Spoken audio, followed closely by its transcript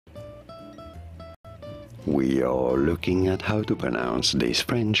We are looking at how to pronounce this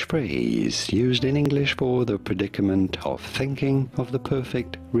French phrase used in English for the predicament of thinking of the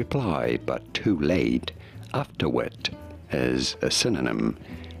perfect reply but too late afterward as a synonym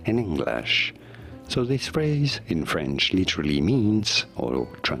in English. So this phrase in French literally means or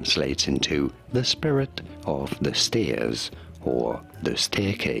translates into the spirit of the stairs or the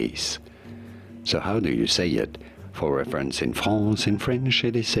staircase. So how do you say it? For reference, in France, in French,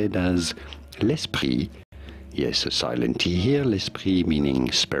 it is said as l'esprit, yes, a silent T here, l'esprit meaning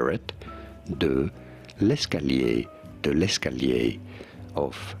spirit, de l'escalier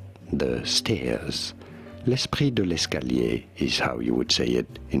of the stairs. L'esprit de l'escalier is how you would say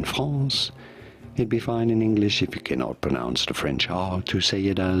it in France. It'd be fine in English if you cannot pronounce the French R to say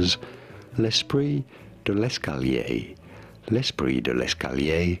it as l'esprit de l'escalier. L'esprit de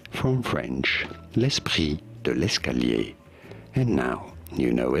l'escalier from French, l'esprit de l'escalier. And now,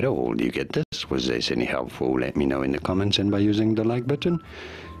 you know it all. You get this? Was this any helpful? Let me know in the comments and by using the like button.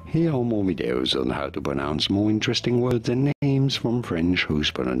 Here are more videos on how to pronounce more interesting words and names from French whose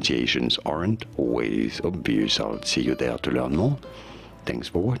pronunciations aren't always obvious. I'll see you there to learn more. Thanks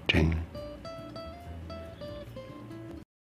for watching.